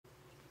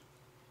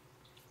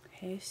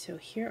Okay, so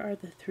here are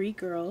the three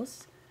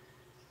girls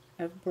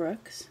of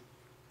Brooks.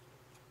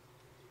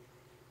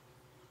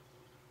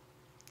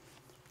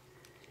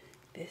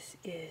 This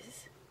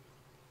is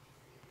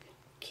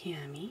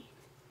Cammie.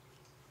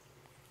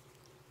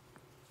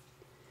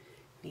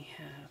 We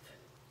have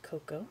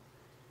Coco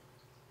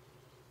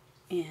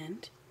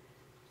and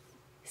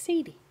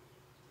Sadie.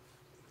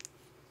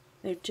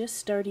 They're just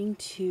starting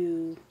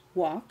to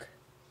walk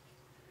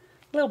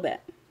a little bit.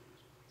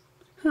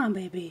 Huh,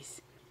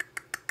 babies?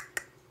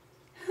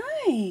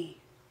 Hi.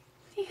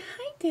 Say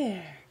hi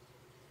there.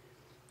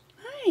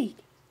 Hi.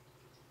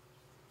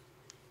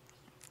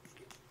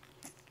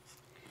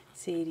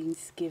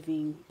 Sadie's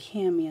giving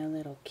Cammie a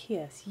little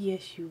kiss.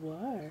 Yes, you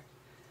are.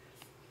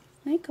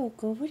 Hi,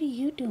 Coco. What are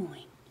you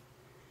doing?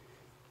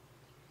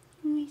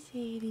 Hi,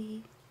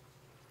 Sadie.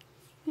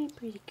 Hi,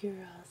 pretty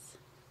girls.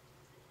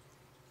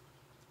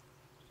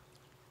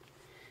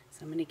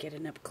 So I'm going to get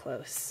it up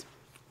close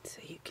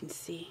so you can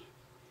see.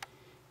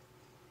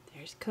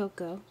 There's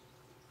Coco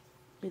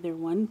with her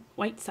one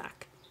white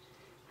sock.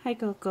 Hi,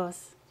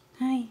 Cocos.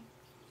 Hi.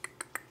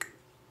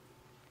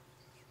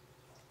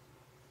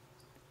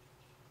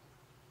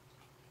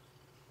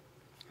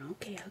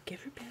 Okay, I'll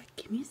give her back.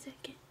 Give me a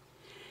second.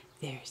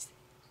 There's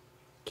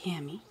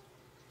Cammie.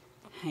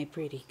 Hi,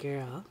 pretty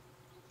girl.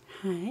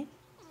 Hi.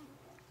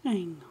 I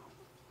know.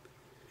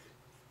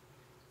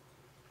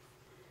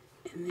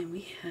 And then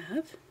we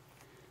have,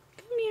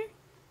 come here,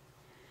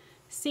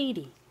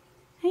 Sadie.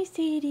 Hi,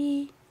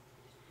 Sadie.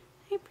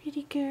 Hi,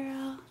 pretty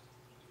girl.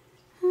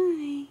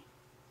 Hi.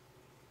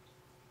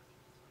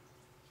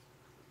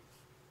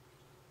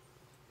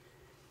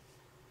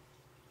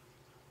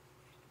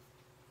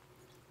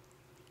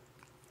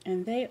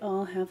 And they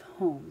all have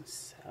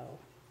homes, so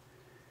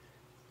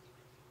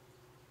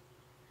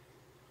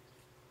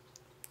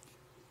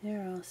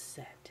they're all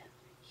set.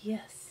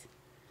 Yes.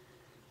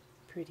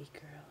 Pretty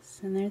girls.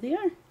 And there they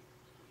are.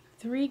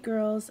 3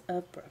 girls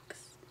of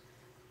Brooks.